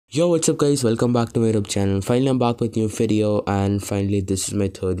Yo, what's up guys, welcome back to my YouTube channel. Finally I'm back with new video, and finally this is my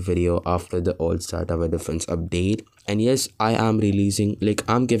third video after the all-star tower defense update. And yes, I am releasing,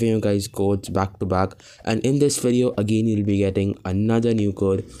 I'm giving you guys codes back to back, and in this video again you'll be getting another new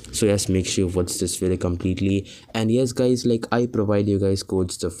code. So yes, make sure you watch this video completely. And yes guys, I provide you guys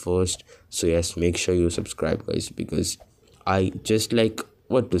codes the first, so yes, make sure you subscribe guys, because I just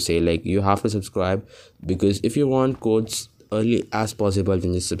what to say, you have to subscribe, because if you want codes early as possible,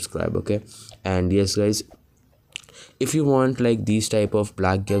 then just subscribe, okay? And yes guys, if you want these type of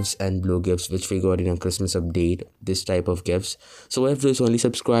black gifts and blue gifts which we got in a Christmas update, this type of gifts, so what you have to do is only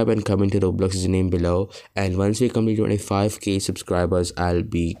subscribe and comment to Roblox's name below. And once we complete 25k subscribers, I'll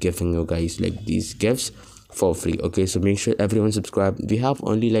be giving you guys these gifts for free, okay? So make sure everyone subscribe. We have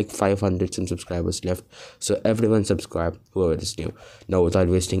only 500 some subscribers left, so everyone subscribe, whoever is new. Now without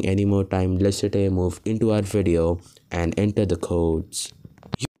wasting any more time, let's today move into our video and enter the codes.